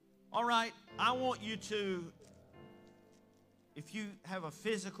All right, I want you to, if you have a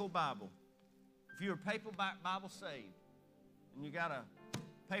physical Bible, if you're a paperback Bible saved, and you got a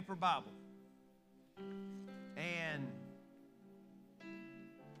paper Bible, and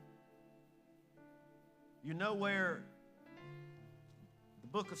you know where the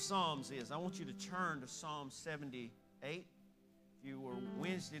book of Psalms is, I want you to turn to Psalm 78. If you were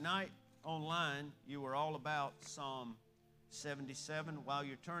Wednesday night online, you were all about Psalm 77. While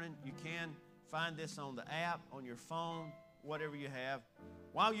you're turning, you can find this on the app, on your phone, whatever you have.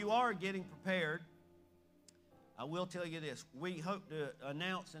 While you are getting prepared, I will tell you this. We hope to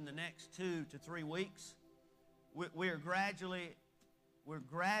announce in the next 2 to 3 weeks, we're gradually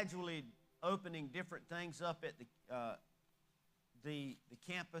opening different things up at the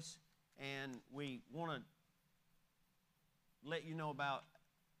campus, and we want to let you know about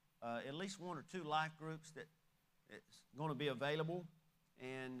at least 1 or 2 life groups that it's going to be available,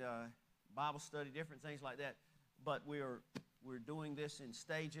 and Bible study, different things like that. But we're doing this in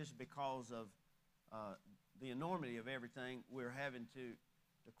stages because of the enormity of everything. We're having to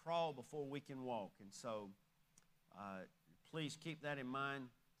crawl before we can walk, and so please keep that in mind.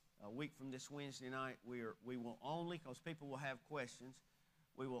 A week from this Wednesday night, we will only, because people will have questions,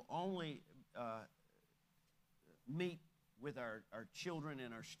 we will only meet with our children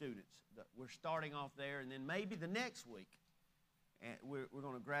and our students. We're starting off there, and then maybe the next week, and we're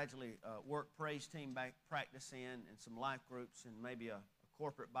going to gradually work praise team back, practice in some life groups, and maybe a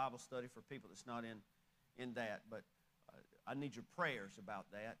corporate Bible study for people that's not in that. But I need your prayers about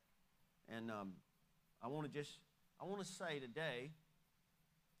that. And I want to say today,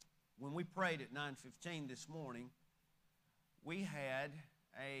 when we prayed at 9:15 this morning, we had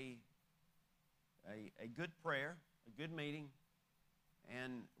a good prayer, a good meeting,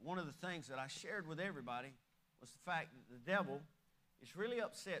 and one of the things that I shared with everybody was the fact that the devil is really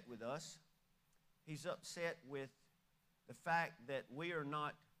upset with us. He's upset with the fact that we are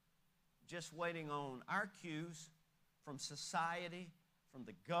not just waiting on our cues from society, from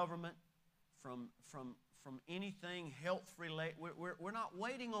the government, from anything health related. We're not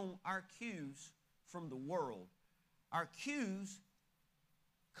waiting on our cues from the world. Our cues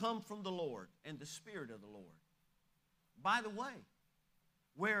come from the Lord and the Spirit of the Lord. By the way,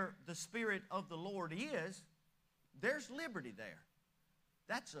 where the Spirit of the Lord is, there's liberty there.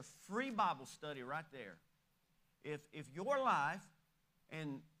 That's a free Bible study right there. If your life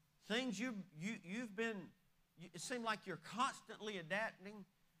and things you've been, it seems like you're constantly adapting,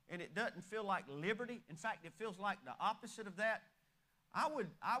 and it doesn't feel like liberty. In fact, it feels like the opposite of that. I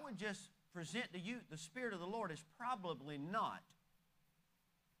would just present to you the Spirit of the Lord is probably not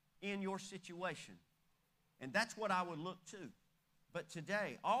in your situation. And that's what I would look to. But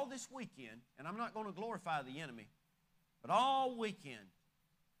today, all this weekend, and I'm not going to glorify the enemy, but all weekend,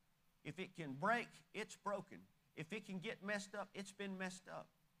 if it can break, it's broken. If it can get messed up, it's been messed up.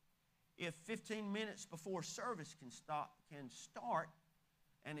 If 15 minutes before service can start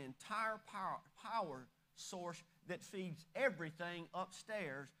an entire power source that feeds everything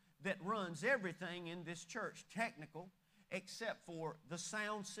upstairs, that runs everything in this church, technical, except for the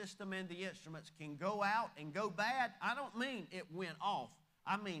sound system and the instruments, can go out and go bad. I don't mean it went off.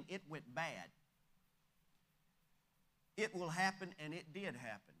 I mean it went bad. It will happen, and it did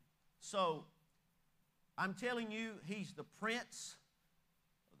happen. So I'm telling you, he's the prince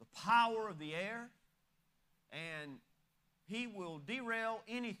of the power of the air, and he will derail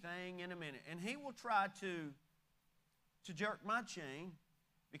anything in a minute. And he will try to jerk my chain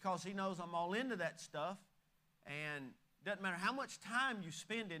because he knows I'm all into that stuff, and doesn't matter how much time you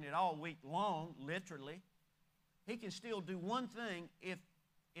spend in it all week long, literally, he can still do one thing if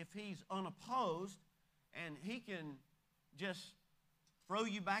he's unopposed, and he can just throw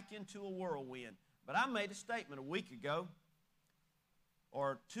you back into a whirlwind. But I made a statement a week ago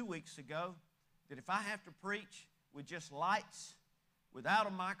or 2 weeks ago that if I have to preach with just lights, without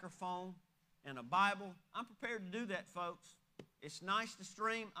a microphone and a Bible, I'm prepared to do that, folks. It's nice to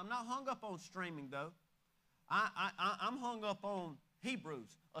stream. I'm not hung up on streaming, though. I'm hung up on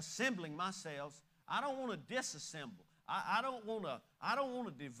Hebrews, assembling myself. I don't want to disassemble. I don't want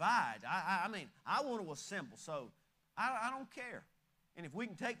to divide. I mean, I want to assemble. So I don't care. And if we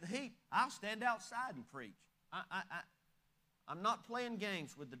can take the heat, I'll stand outside and preach. I'm not playing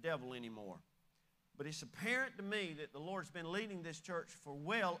games with the devil anymore. But it's apparent to me that the Lord's been leading this church for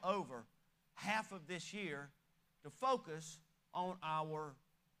well over half of this year to focus on our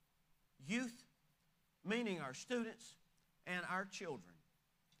youth, meaning our students and our children.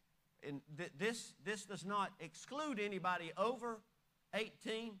 And this does not exclude anybody over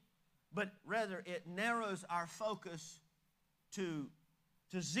 18, but rather it narrows our focus to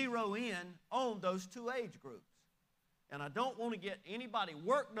to zero in on those two age groups. And I don't want to get anybody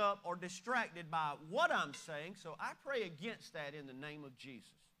worked up or distracted by what I'm saying, so I pray against that in the name of Jesus.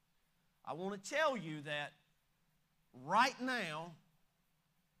 I want to tell you that right now,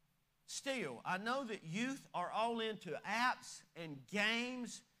 still, I know that youth are all into apps and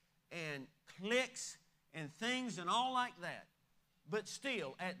games and clicks and things and all like that. But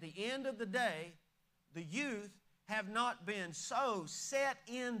still, at the end of the day, the youth have not been so set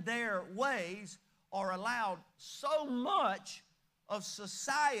in their ways or allowed so much of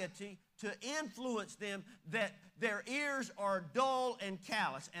society to influence them that their ears are dull and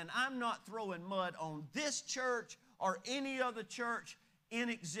callous. And I'm not throwing mud on this church or any other church in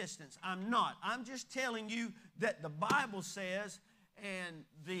existence. I'm not. I'm just telling you that the Bible says, and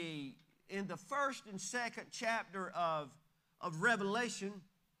in the first and second chapter of Revelation,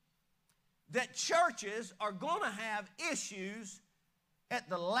 that churches are going to have issues at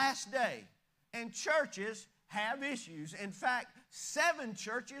the last day. And churches have issues. In fact, 7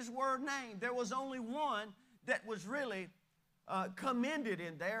 churches were named. There was only one that was really commended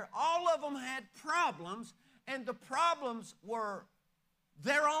in there. All of them had problems, and the problems were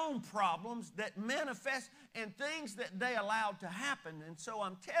their own problems that manifest and things that they allowed to happen. And so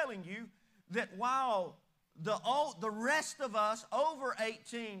I'm telling you that while the rest of us over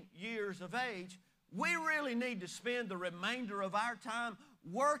 18 years of age, we really need to spend the remainder of our time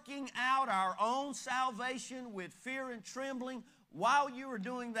working out our own salvation with fear and trembling. While you are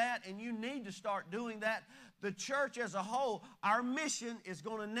doing that, and you need to start doing that, the church as a whole, our mission is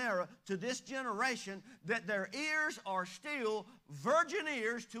going to narrow to this generation that their ears are still virgin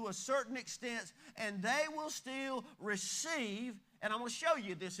ears to a certain extent, and they will still receive, and I'm going to show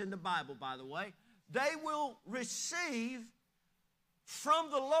you this in the Bible, by the way, they will receive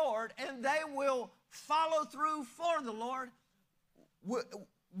from the Lord, and they will follow through for the Lord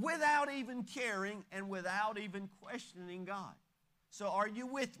without even caring and without even questioning God. So are you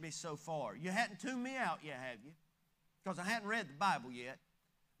with me so far? You hadn't tuned me out yet, have you? Because I hadn't read the Bible yet,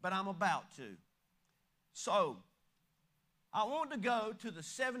 but I'm about to. So I want to go to the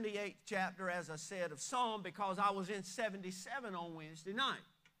 78th chapter, as I said, of Psalm, because I was in 77 on Wednesday night.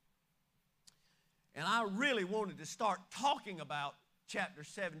 And I really wanted to start talking about chapter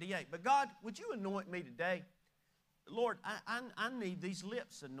 78. But God, would you anoint me today? Lord, I need these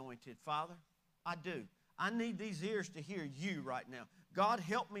lips anointed, Father. I do. I need these ears to hear you right now. God,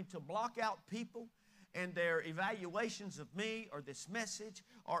 help me to block out people and their evaluations of me or this message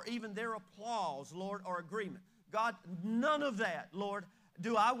or even their applause, Lord, or agreement. God, none of that, Lord,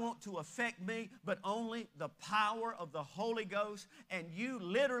 do I want to affect me, but only the power of the Holy Ghost and you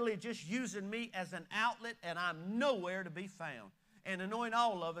literally just using me as an outlet, and I'm nowhere to be found. And anoint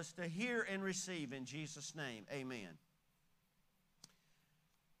all of us to hear and receive in Jesus' name. Amen.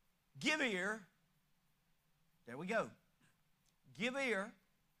 Give ear. There we go. Give ear,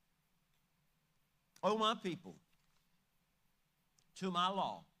 O my people, to my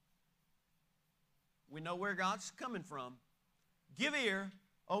law. We know where God's coming from. Give ear,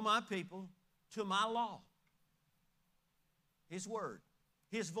 O my people, to my law. His word,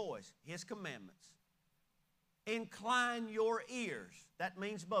 His voice, His commandments. Incline your ears. That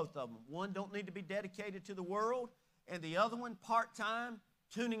means both of them. One don't need to be dedicated to the world, and the other one part-time,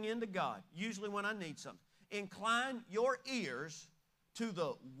 tuning into God, usually when I need something. Incline your ears to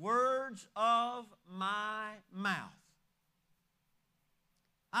the words of my mouth.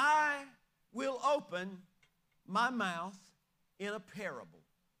 I will open my mouth in a parable.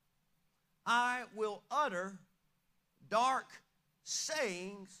 I will utter dark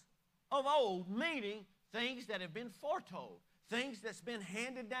sayings of old, meaning things that have been foretold, things that's been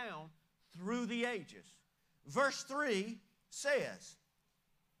handed down through the ages. Verse 3 says,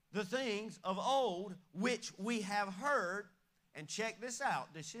 the things of old which we have heard, and check this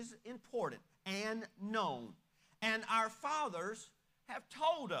out, this is important, and known, and our fathers have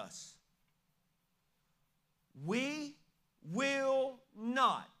told us. We will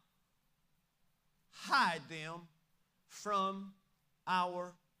not hide them from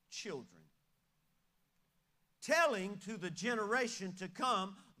our children, telling to the generation to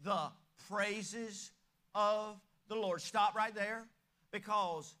come the praises of the Lord. Stop right there,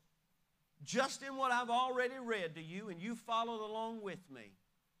 because just in what I've already read to you, and you followed along with me,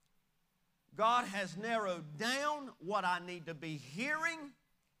 God has narrowed down what I need to be hearing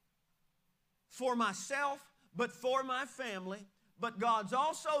for myself, but for my family. But God's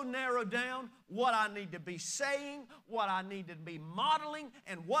also narrowed down what I need to be saying, what I need to be modeling,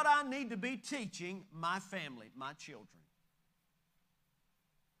 and what I need to be teaching my family, my children.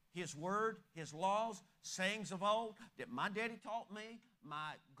 His word, His laws, sayings of old that my daddy taught me,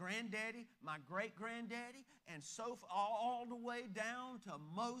 my granddaddy, my great-granddaddy, and so all the way down to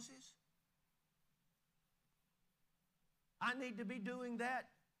Moses. I need to be doing that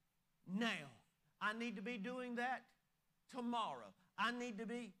now. I need to be doing that tomorrow. I need to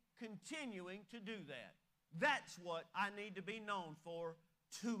be continuing to do that. That's what I need to be known for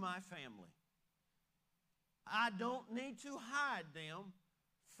to my family. I don't need to hide them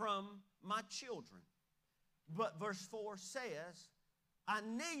from my children. But verse 4 says, I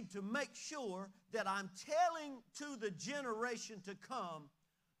need to make sure that I'm telling to the generation to come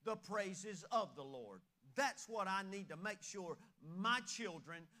the praises of the Lord. That's what I need to make sure my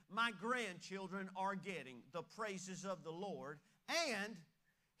children, my grandchildren are getting, the praises of the Lord and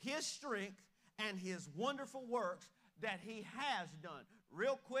His strength and His wonderful works that He has done.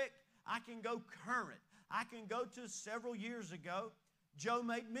 Real quick, I can go current. I can go to several years ago. Joe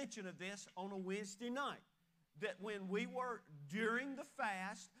made mention of this on a Wednesday night, that when we were during the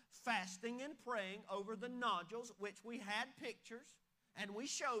fast, fasting and praying over the nodules, which we had pictures, and we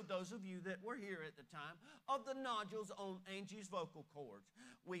showed those of you that were here at the time, of the nodules on Angie's vocal cords.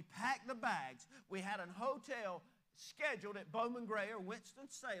 We packed the bags. We had a hotel scheduled at Bowman Gray or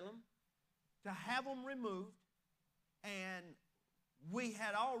Winston-Salem to have them removed. And we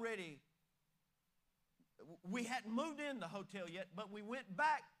hadn't moved in the hotel yet, but we went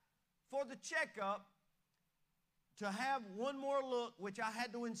back for the checkup to have one more look, which I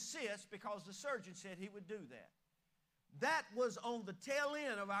had to insist because the surgeon said he would do that. That was on the tail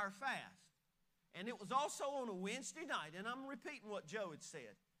end of our fast. And it was also on a Wednesday night, and I'm repeating what Joe had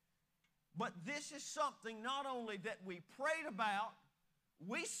said. But this is something not only that we prayed about,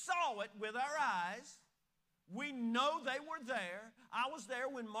 we saw it with our eyes. We know they were there. I was there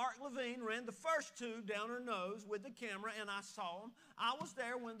when Mark Levine ran the first two down her nose with the camera, and I saw them. I was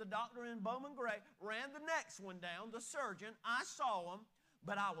there when the doctor in Bowman Gray ran the next one down, the surgeon. I saw them.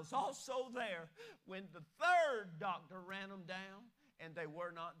 But I was also there when the third doctor ran them down and they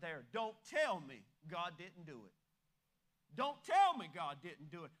were not there. Don't tell me God didn't do it. Don't tell me God didn't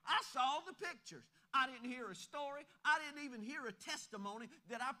do it. I saw the pictures. I didn't hear a story. I didn't even hear a testimony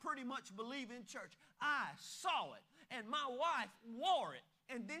that I pretty much believe in church. I saw it, and my wife wore it,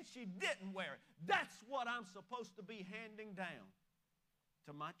 and then she didn't wear it. That's what I'm supposed to be handing down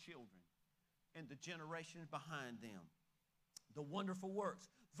to my children and the generations behind them. The wonderful works.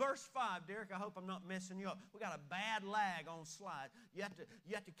 Verse 5, Derek, I hope I'm not messing you up. We got a bad lag on slide. You have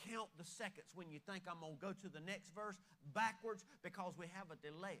to count the seconds when you think I'm going to go to the next verse backwards because we have a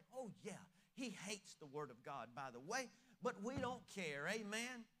delay. Oh, yeah. He hates the Word of God, by the way, but we don't care.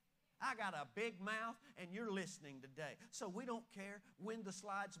 Amen? I got a big mouth, and you're listening today. So we don't care when the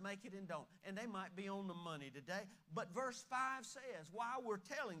slides make it and don't. And they might be on the money today. But verse 5 says, while we're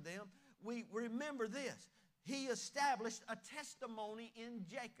telling them, we remember this. He established a testimony in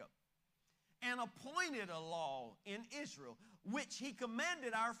Jacob and appointed a law in Israel, which He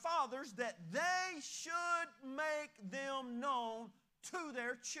commanded our fathers that they should make them known to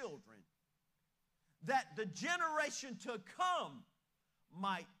their children, that the generation to come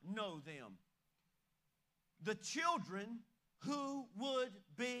might know them. The children who would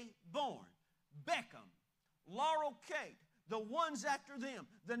be born. Beckham, Laurel Kate, the ones after them,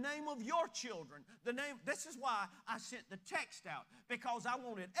 the name of your children, this is why I sent the text out, because I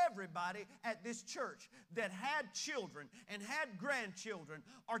wanted everybody at this church that had children and had grandchildren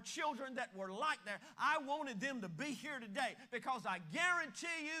or children that were like that, I wanted them to be here today, because I guarantee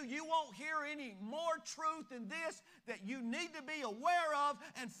you won't hear any more truth in this that you need to be aware of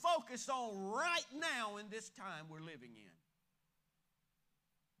and focus on right now in this time we're living in.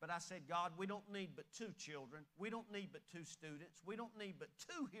 But I said, God, we don't need but 2 children. We don't need but 2 students. We don't need but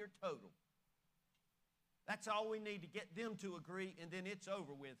 2 here total. That's all we need to get them to agree, and then it's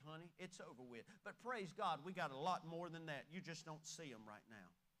over with, honey. It's over with. But praise God, we got a lot more than that. You just don't see them right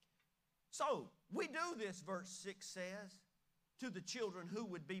now. So we do this, verse 6 says, to the children who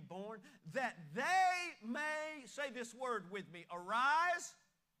would be born, that they may, say this word with me, arise.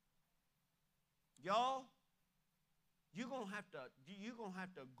 Y'all, you're going to have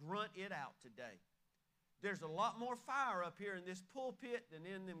to grunt it out today. There's a lot more fire up here in this pulpit than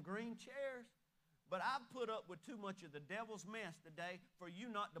in them green chairs. But I've put up with too much of the devil's mess today for you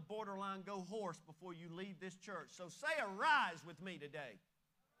not to borderline go hoarse before you leave this church. So say arise with me today.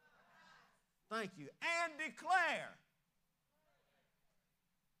 Thank you. And declare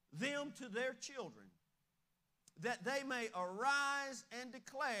them to their children, that they may arise and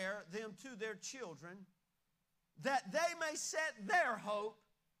declare them to their children, that they may set their hope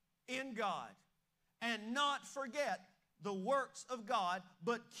in God and not forget the works of God,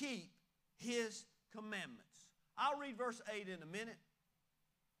 but keep His commandments. I'll read verse 8 in a minute.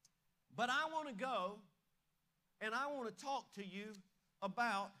 But I want to go and I want to talk to you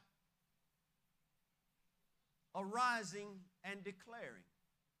about arising and declaring.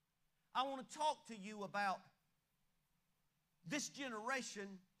 I want to talk to you about this generation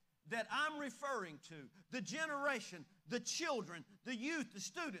that I'm referring to, the generation, the children, the youth, the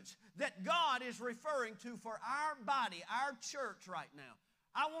students that God is referring to for our body, our church right now.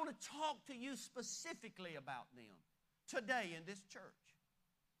 I want to talk to you specifically about them today in this church.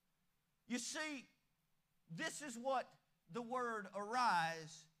 You see, this is what the word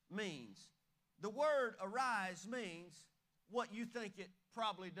arise means. The word arise means what you think it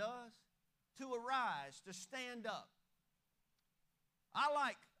probably does. To arise, to stand up. I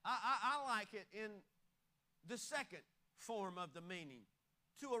like it in the second form of the meaning.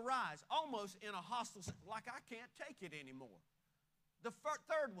 To arise, almost in a hostile sense, like I can't take it anymore. The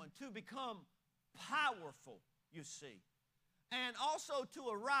third one, to become powerful, you see. And also to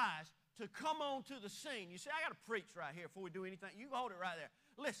arise, to come onto the scene. You see, I got to preach right here before we do anything. You hold it right there.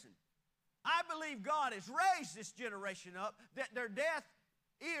 Listen, I believe God has raised this generation up, that their deaf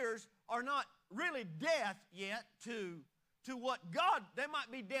ears are not really deaf yet to what God, they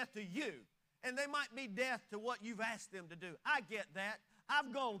might be deaf to you, and they might be deaf to what you've asked them to do. I get that.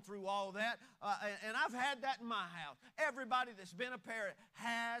 I've gone through all that, and I've had that in my house. Everybody that's been a parent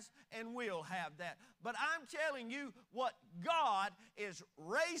has and will have that. But I'm telling you what God is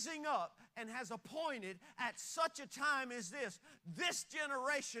raising up and has appointed at such a time as this. This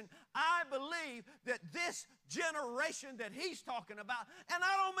generation, I believe that this generation that he's talking about, and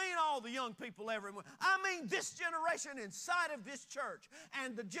I don't mean all the young people everywhere. I mean this generation inside of this church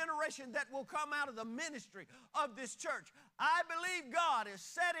and the generation that will come out of the ministry of this church. I believe God has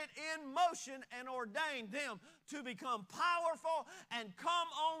set it in motion and ordained them to become powerful and come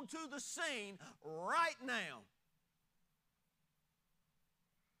onto the scene right now.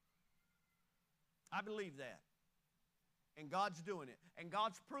 I believe that. And God's doing it. And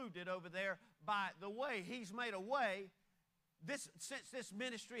God's proved it over there by the way He's made a way. Since this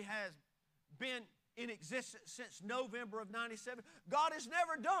ministry has been in existence since November of 97, God has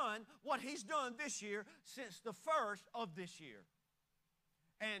never done what He's done this year since the first of this year.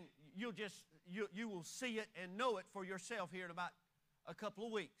 And you will see it and know it for yourself here in about a couple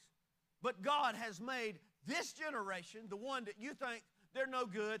of weeks. But God has made this generation, the one that you think they're no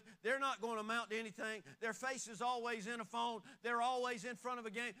good, they're not going to amount to anything, their face is always in a phone, they're always in front of a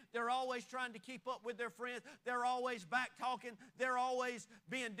game, they're always trying to keep up with their friends, they're always back talking, they're always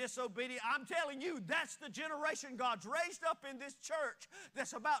being disobedient. I'm telling you, that's the generation God's raised up in this church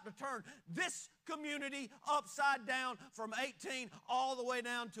that's about to turn this community upside down from 18 all the way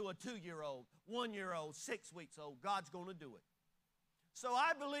down to a 2-year-old, 1-year-old, 6 weeks old. God's going to do it. So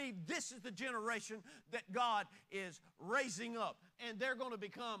I believe this is the generation that God is raising up. And they're going to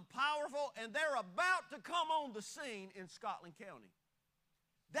become powerful, and they're about to come on the scene in Scotland County.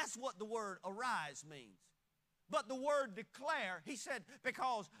 That's what the word arise means. But the word declare, he said,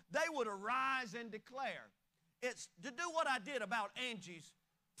 because they would arise and declare. It's to do what I did about Angie's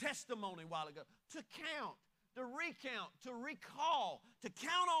testimony a while ago. To count, to recount, to recall, to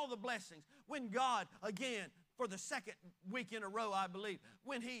count all the blessings. When God, again, for the second week in a row, I believe,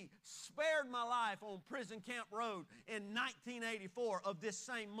 when He spared my life on Prison Camp Road in 1984 of this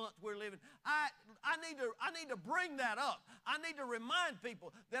same month we're living. I need to bring that up. I need to remind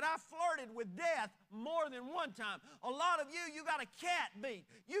people that I flirted with death more than one time. A lot of you got a cat beat.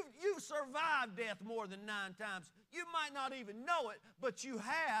 You've survived death more than 9 times. You might not even know it, but you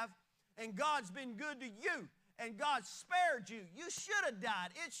have, and God's been good to you. And God spared you. You should have died.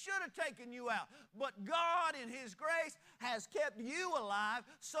 It should have taken you out. But God, in His grace, has kept you alive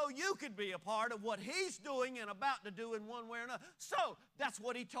so you could be a part of what He's doing and about to do in one way or another. So that's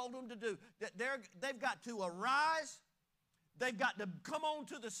what He told them to do. That they've got to arise. They've got to come on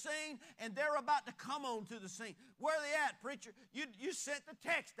to the scene, and they're about to come on to the scene. Where are they at, preacher? You sent the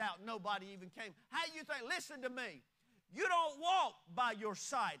text out. Nobody even came. How do you think? Listen to me. You don't walk by your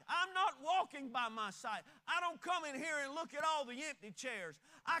sight. I'm not walking by my sight. I don't come in here and look at all the empty chairs.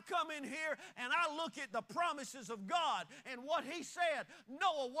 I come in here and I look at the promises of God and what He said.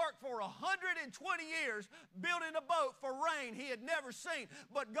 Noah worked for 120 years building a boat for rain he had never seen.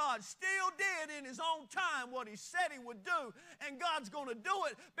 But God still did in His own time what He said He would do. And God's going to do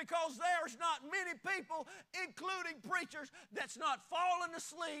it because there's not many people, including preachers, that's not fallen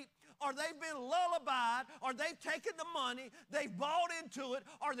asleep or they've been lullabied, or they've taken the money, they've bought into it,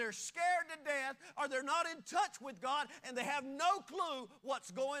 or they're scared to death, or they're not in touch with God, and they have no clue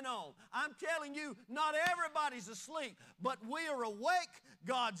what's going on. I'm telling you, not everybody's asleep, but we are awake.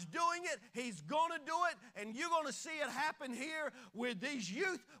 God's doing it. He's going to do it, and you're going to see it happen here with these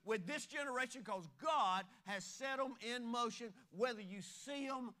youth, with this generation, because God has set them in motion, whether you see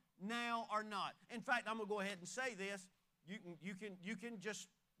them now or not. In fact, I'm going to go ahead and say this. You can just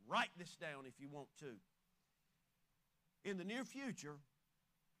write this down if you want to. In the near future,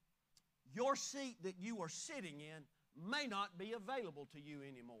 your seat that you are sitting in may not be available to you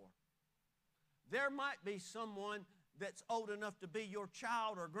anymore. There might be someone that's old enough to be your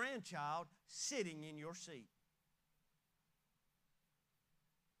child or grandchild sitting in your seat.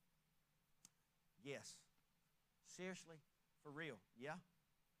 Yes. Seriously? For real? Yeah?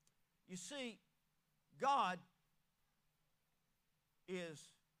 You see, God is,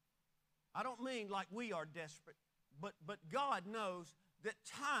 I don't mean like we are desperate, but God knows that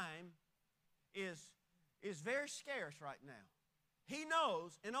time is very scarce right now. He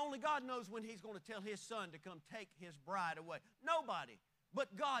knows, and only God knows when He's going to tell His Son to come take His bride away. Nobody,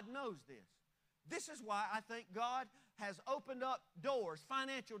 but God knows this. This is why I think God has opened up doors,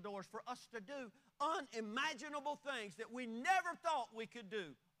 financial doors, for us to do unimaginable things that we never thought we could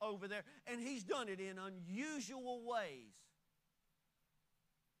do over there, and He's done it in unusual ways.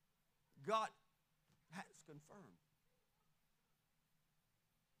 God has confirmed.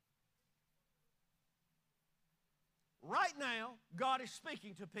 Right now, God is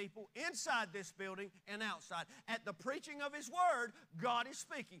speaking to people inside this building and outside. At the preaching of His Word, God is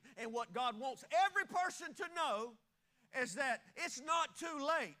speaking. And what God wants every person to know is that it's not too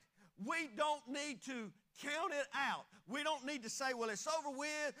late. We don't need to count it out. We don't need to say, well, it's over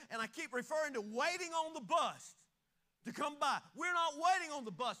with, and I keep referring to waiting on the bus to come by. We're not waiting on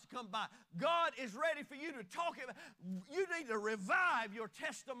the bus to come by. God is ready for you to talk about. You need to revive your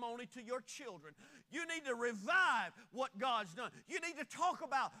testimony to your children. You need to revive what God's done. You need to talk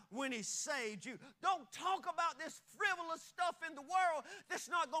about when He saved you. Don't talk about this frivolous stuff in the world that's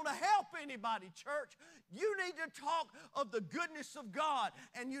not going to help anybody, church. You need to talk of the goodness of God,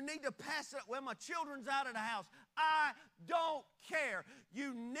 and you need to pass it. Well, my children's out of the house. I don't care.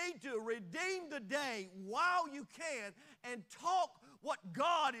 You need to redeem the day while you can and talk what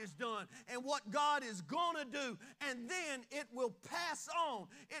God has done and what God is going to do, and then it will pass on.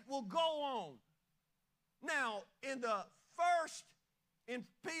 It will go on. Now, in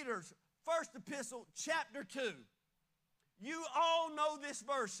Peter's first epistle, chapter 2, you all know this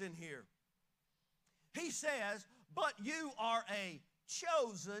verse in here. He says, but you are a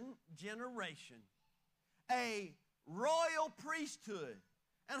chosen generation, a royal priesthood,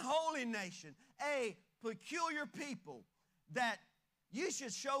 and holy nation, a peculiar people, that you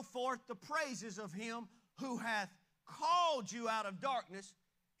should show forth the praises of Him who hath called you out of darkness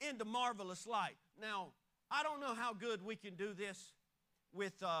into marvelous light. Now, I don't know how good we can do this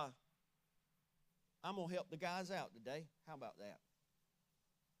with, I'm going to help the guys out today. How about that?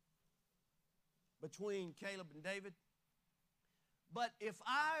 Between Caleb and David. But if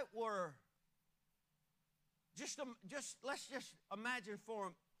I were, let's just imagine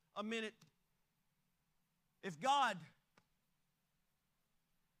for a minute, if God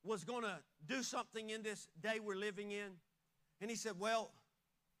was going to do something in this day we're living in, and He said, well,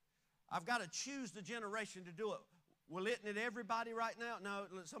 I've got to choose the generation to do it. Well, isn't it everybody right now? No,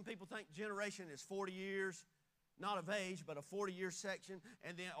 some people think generation is 40 years, not of age, but a 40-year section,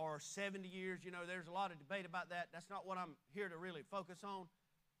 and then or 70 years. You know, there's a lot of debate about that. That's not what I'm here to really focus on.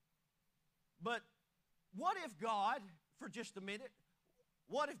 But what if God, for just a minute,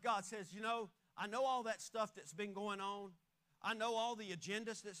 what if God says, you know, I know all that stuff that's been going on. I know all the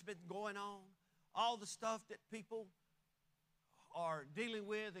agendas that's been going on, all the stuff that people are dealing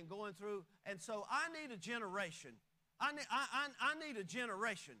with and going through. And so I need a generation. I need a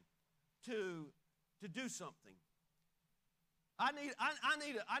generation to do something. I need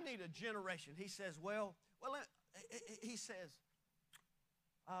a generation. He says, he says,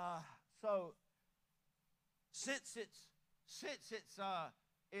 so since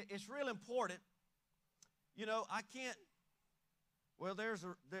it's real important, you know, I can't. Well, there's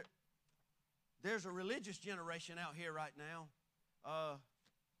a religious generation out here right now. I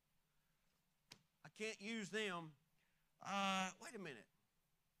can't use them. Wait a minute.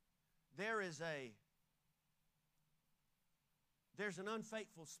 There's an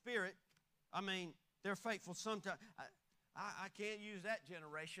unfaithful spirit. I mean, they're faithful sometimes. I can't use that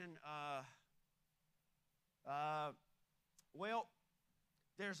generation. Well,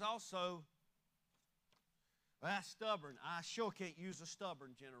 there's also, Well, that's stubborn. I sure can't use a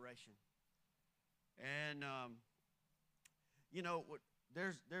stubborn generation. And you know,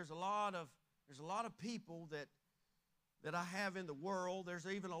 there's a lot of people that I have in the world. There's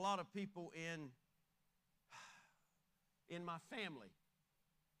even a lot of people in my family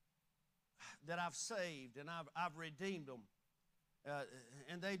that I've saved and I've redeemed them.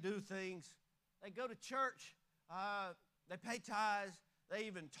 And they do things. They go to church. They pay tithes. They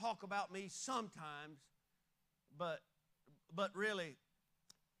even talk about me sometimes. But really,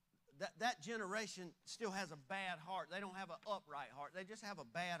 that generation still has a bad heart. They don't have an upright heart. They just have a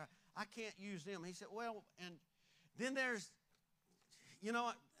bad heart. I can't use them. He said, well, and then there's, you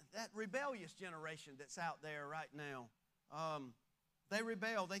know, that rebellious generation that's out there right now. They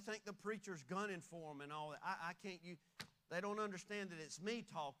rebel. They think the preacher's gunning for them and all that. I can't use. They don't understand that it's me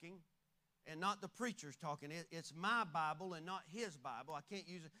talking and not the preacher's talking. It's my Bible and not his Bible. I can't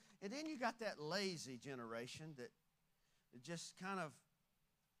use it. And then you got that lazy generation that just kind of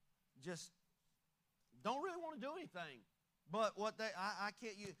just don't really want to do anything. But what I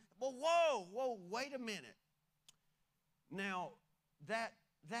can't use. Well, whoa, wait a minute. Now,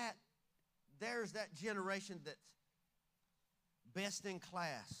 there's that generation that's best in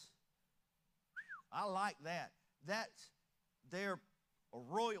class. I like that. They're a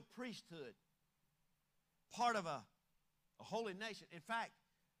royal priesthood, part of a holy nation. In fact,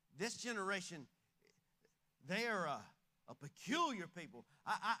 this generation, they are a peculiar people.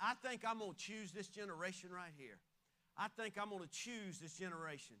 I think I'm going to choose this generation right here. I think I'm going to choose this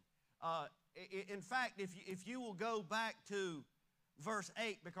generation. In fact, if you will go back to verse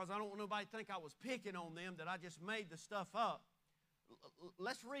 8, because I don't want nobody to think I was picking on them, that I just made the stuff up.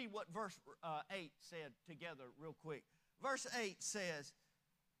 Let's read what verse 8 said together real quick. Verse 8 says,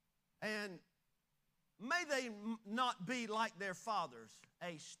 and may they not be like their fathers,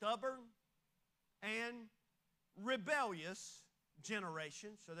 a stubborn and rebellious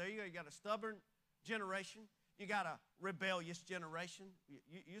generation. So there you go. You got a stubborn generation. You got a rebellious generation.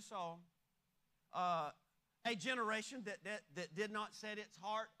 You saw them. A generation that did not set its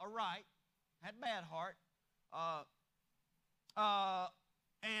heart aright, had bad heart,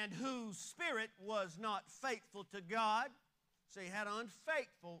 and whose spirit was not faithful to God. So you had an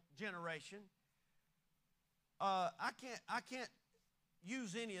unfaithful generation. I can't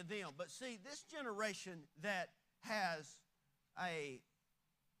use any of them. But see, this generation that has a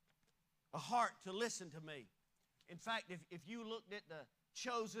heart to listen to me. In fact, if you looked at the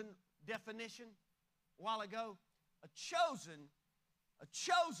chosen definition a while ago, a chosen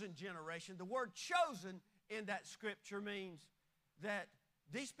generation, the word chosen in that scripture means that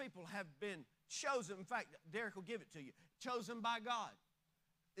these people have been chosen. In fact, Derek will give it to you. Chosen by God.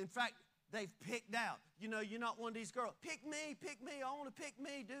 In fact, they've picked out. You know, you're not one of these girls. Pick me. I want to pick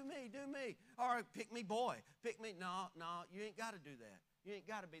me. Do me. Or pick me, boy. Pick me. No, you ain't got to do that. You ain't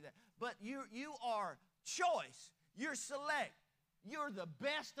got to be that. But you are choice. You're select. You're the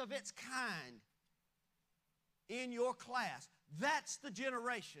best of its kind in your class. That's the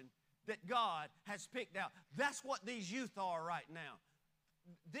generation that God has picked out. That's what these youth are right now.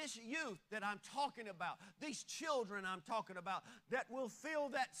 This youth that I'm talking about, these children I'm talking about that will fill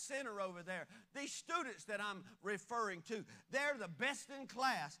that center over there, these students that I'm referring to, they're the best in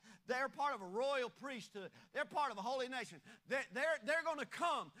class. They're part of a royal priesthood. They're part of a holy nation. They're going to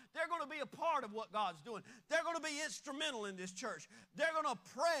come. They're going to be a part of what God's doing. They're going to be instrumental in this church. They're going to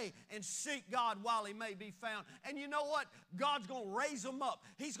pray and seek God while He may be found. And you know what? God's going to raise them up.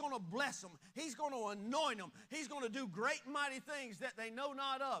 He's going to bless them. He's going to anoint them. He's going to do great and mighty things that they know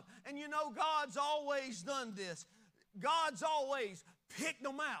not of. And you know, God's always done this. God's always picked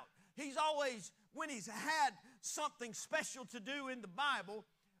them out. He's always, when He's had something special to do in the Bible,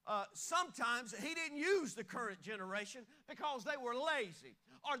 sometimes He didn't use the current generation because they were lazy,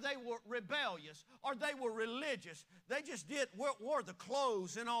 or they were rebellious, or they were religious. They just wore the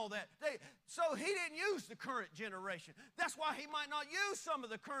clothes and all that. So He didn't use the current generation. That's why He might not use some of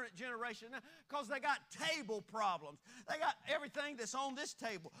the current generation, because they got table problems. They got everything that's on this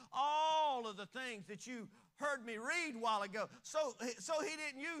table, all of the things that you heard me read a while ago. So He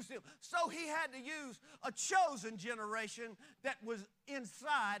didn't use them. So He had to use a chosen generation that was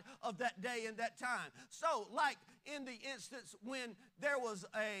inside of that day and that time. So like in the instance when there was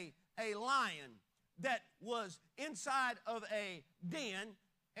a lion that was inside of a den,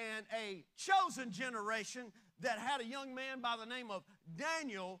 and a chosen generation that had a young man by the name of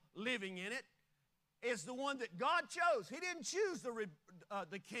Daniel living in it is the one that God chose. He didn't choose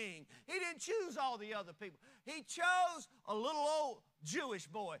the king. He didn't choose all the other people. He chose a little old Jewish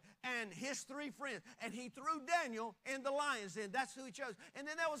boy and his 3 friends. And he threw Daniel in the lion's den. That's who he chose. And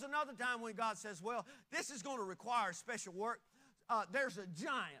then there was another time when God says, well, this is going to require special work. There's a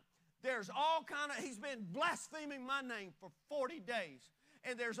giant. There's all kind of, he's been blaspheming my name for 40 days.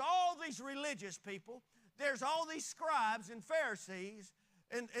 And there's all these religious people. There's all these scribes and Pharisees.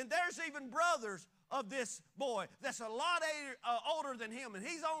 And there's even brothers of this boy that's a lot older than him. And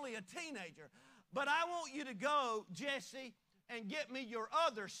he's only a teenager. But I want you to go, Jesse, and get me your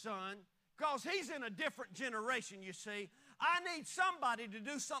other son, because he's in a different generation, you see. I need somebody to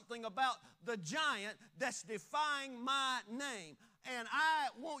do something about the giant that's defying my name. And I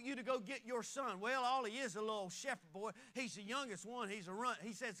want you to go get your son. Well, all he is a little shepherd boy. He's the youngest one. He's a runt.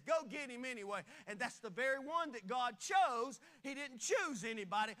 He says, go get him anyway. And that's the very one that God chose. He didn't choose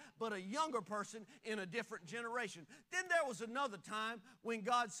anybody but a younger person in a different generation. Then there was another time when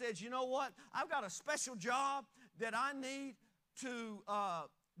God says, you know what? I've got a special job that I need to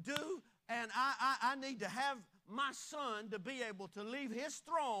do, and I need to have my son to be able to leave his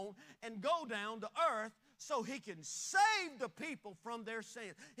throne and go down to earth so he can save the people from their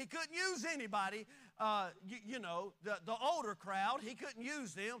sins. He couldn't use anybody, the older crowd. He couldn't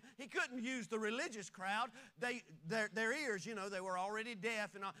use them. He couldn't use the religious crowd. Their ears, they were already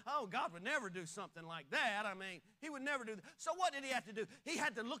deaf. And oh, God would never do something like that. I mean, he would never do that. So what did he have to do? He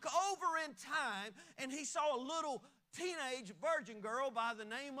had to look over in time, and he saw a little teenage virgin girl by the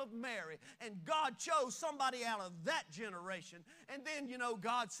name of Mary. And God chose somebody out of that generation. And then,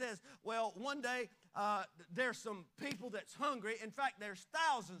 God says, well, one day there's some people that's hungry. In fact, there's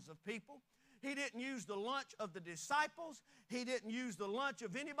thousands of people. He didn't use the lunch of the disciples. He didn't use the lunch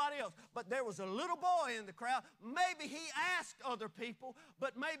of anybody else. But there was a little boy in the crowd. Maybe he asked other people,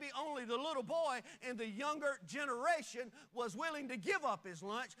 but maybe only the little boy in the younger generation was willing to give up his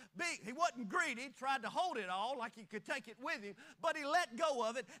lunch. He wasn't greedy, tried to hold it all like he could take it with him, but he let go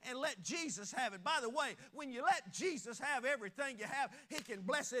of it and let Jesus have it. By the way, when you let Jesus have everything you have, he can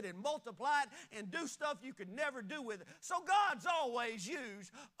bless it and multiply it and do stuff you could never do with it. So God's always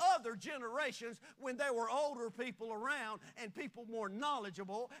used other generations when there were older people around and people more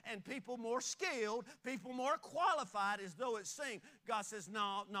knowledgeable and people more skilled, people more qualified, as though it seemed. God says,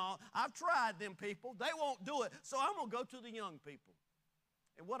 no, I've tried them people. They won't do it. So I'm going to go to the young people.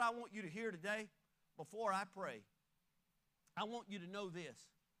 And what I want you to hear today, before I pray, I want you to know this.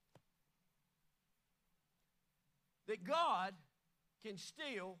 That God can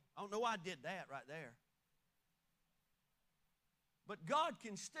still, I don't know why I did that right there, but God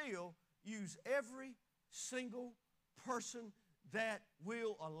can still use every single person that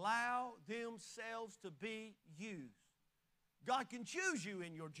will allow themselves to be used. God can choose you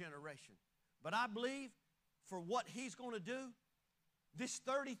in your generation. But I believe for what he's going to do, this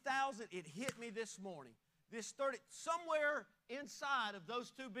 30,000, it hit me this morning. This 30, somewhere inside of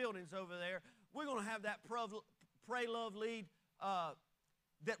those 2 buildings over there, we're going to have that Pray Love Lead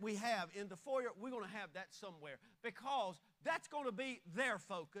that we have in the foyer. We're going to have that somewhere because that's going to be their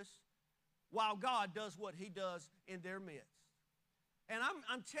focus while God does what he does in their midst. And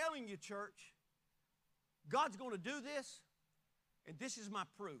I'm telling you, church, God's going to do this, and this is my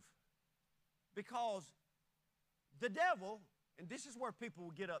proof. Because the devil, and this is where people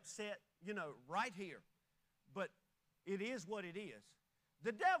will get upset, right here, but it is what it is.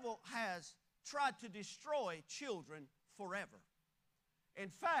 The devil has tried to destroy children forever. In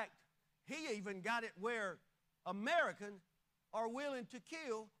fact, he even got it where Americans are willing to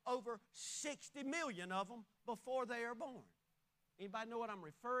kill over 60 million of them before they are born. Anybody know what I'm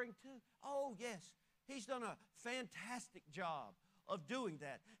referring to? Oh, yes. He's done a fantastic job of doing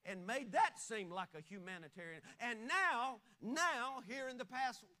that and made that seem like a humanitarian. And now, here in the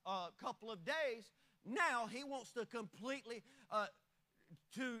past couple of days, now he wants to completely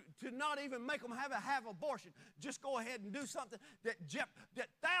to not even make them have abortion. Just go ahead and do something that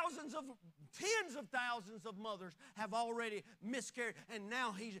tens of thousands of mothers have already miscarried. And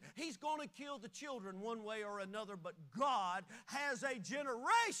now he's going to kill the children one way or another. But God has a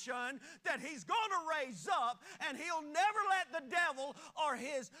generation that he's going to raise up, and he'll never let the devil or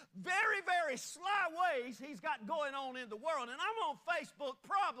his very, very sly ways he's got going on in the world. And I'm on Facebook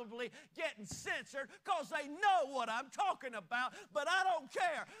probably getting censored because they know what I'm talking about, but I don't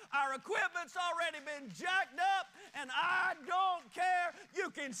care. Our equipment's already been jacked up, and I don't care. You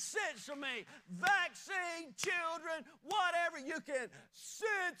can censor me. Vaccine, children, whatever, you can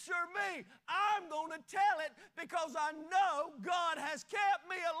censor me. I'm going to tell it because I know God has kept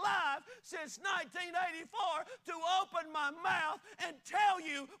me alive since 1984 to open my mouth and tell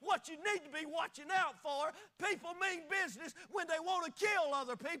you what you need to be watching out for. People mean business when they want to kill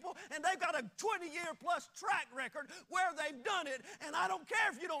other people, and they've got a 20-year-plus track record where they've done it, and I don't care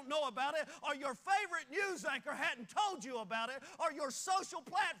if you don't know about it, or your favorite news anchor hadn't told you about it, or your social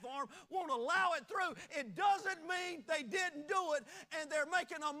platform won't allow it through. It doesn't mean they didn't do it, and they're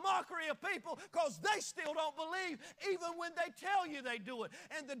making a mockery of people because they still don't believe even when they tell you they do it.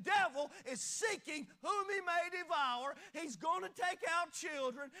 And the devil is seeking whom he may devour. He's going to take out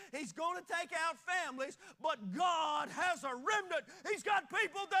children. He's going to take out families. But God has a remnant. He's got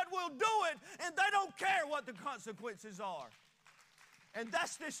people that will do it, and they don't care what the consequences are. And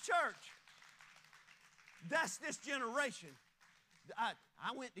that's this church. That's this generation.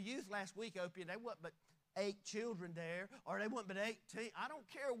 I went to youth last week, Opie, and there wasn't but 8 children there, or they wasn't but 18. I don't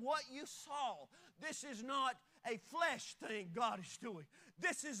care what you saw. This is not a flesh thing God is doing.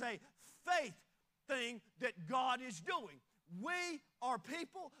 This is a faith thing that God is doing. We are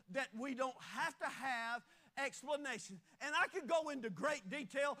people that we don't have to have explanation. And I could go into great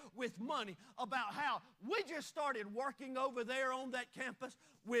detail with money about how we just started working over there on that campus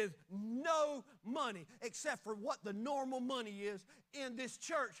with no money except for what the normal money is in this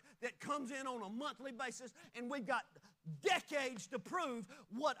church that comes in on a monthly basis, and we've got decades to prove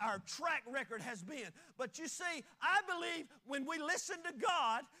what our track record has been. But you see, I believe when we listen to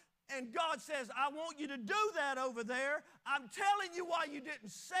God, and God says, I want you to do that over there. I'm telling you why you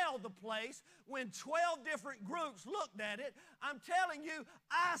didn't sell the place when 12 different groups looked at it. I'm telling you,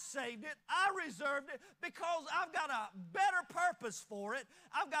 I saved it. I reserved it because I've got a better purpose for it.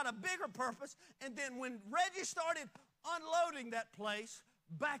 I've got a bigger purpose. And then when Reggie started unloading that place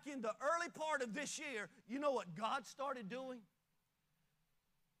back in the early part of this year, you know what God started doing?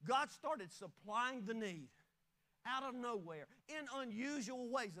 God started supplying the need out of nowhere in unusual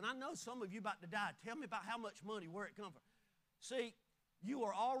ways. And I know some of you about to die. Tell me about how much money, where it come from. See, you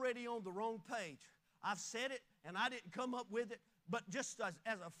are already on the wrong page. I've said it, and I didn't come up with it, but just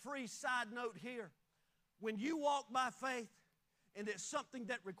as a free side note here, when you walk by faith and it's something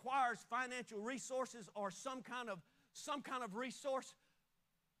that requires financial resources or some kind of resource,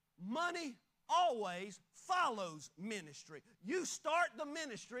 money always follows ministry. You start the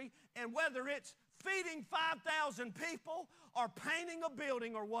ministry, and whether it's feeding 5,000 people or painting a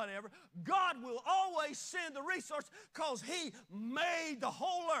building or whatever, God will always send the resource because He made the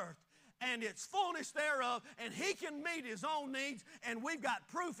whole earth and its fullness thereof, and He can meet His own needs, and we've got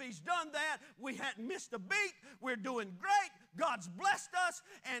proof He's done that. We hadn't missed a beat. We're doing great. God's blessed us,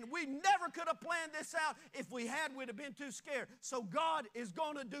 and we never could have planned this out. If we had, we'd have been too scared. So God is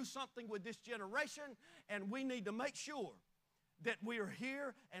going to do something with this generation, and we need to make sure that we are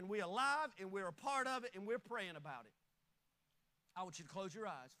here and we're alive and we're a part of it and we're praying about it. I want you to close your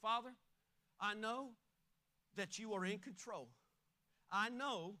eyes. Father, I know that you are in control. I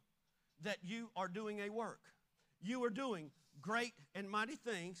know that you are doing a work. You are doing great and mighty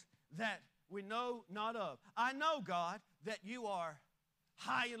things that we know not of. I know, God, that you are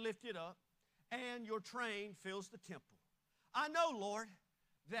high and lifted up and your train fills the temple. I know, Lord,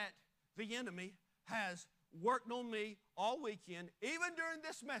 that the enemy has worked on me all weekend. Even during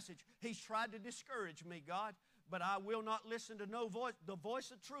this message, he's tried to discourage me, God, but I will not listen to no voice. The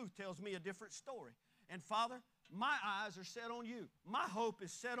voice of truth tells me a different story. And Father, my eyes are set on you. My hope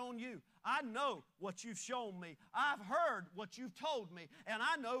is set on you. I know what you've shown me. I've heard what you've told me. And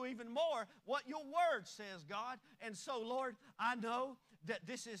I know even more what your word says, God. And so, Lord, I know that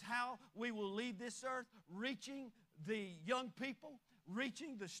this is how we will leave this earth, reaching the young people,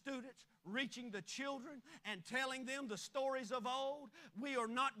 reaching the students, reaching the children, and telling them the stories of old. We are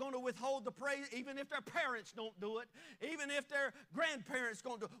not going to withhold the praise, even if their parents don't do it, even if their grandparents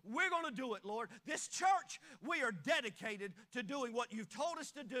don't do it. We're going to do it, Lord. This church, we are dedicated to doing what you've told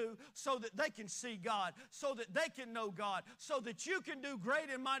us to do so that they can see God, so that they can know God, so that you can do great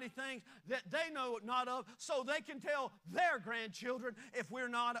and mighty things that they know not of, so they can tell their grandchildren if we're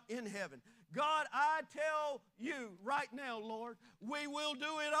not in heaven. God, I tell you right now, Lord, we will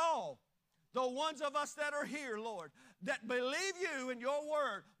do it all. The ones of us that are here, Lord, that believe you in your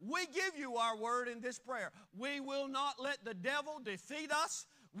word, we give you our word in this prayer. We will not let the devil defeat us.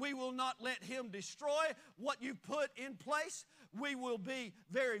 We will not let him destroy what you put in place. We will be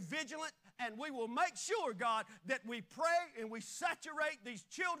very vigilant, and we will make sure, God, that we pray and we saturate these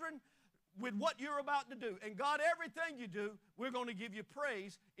children with what you're about to do. And God, everything you do, we're going to give you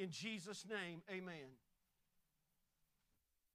praise in Jesus' name. Amen.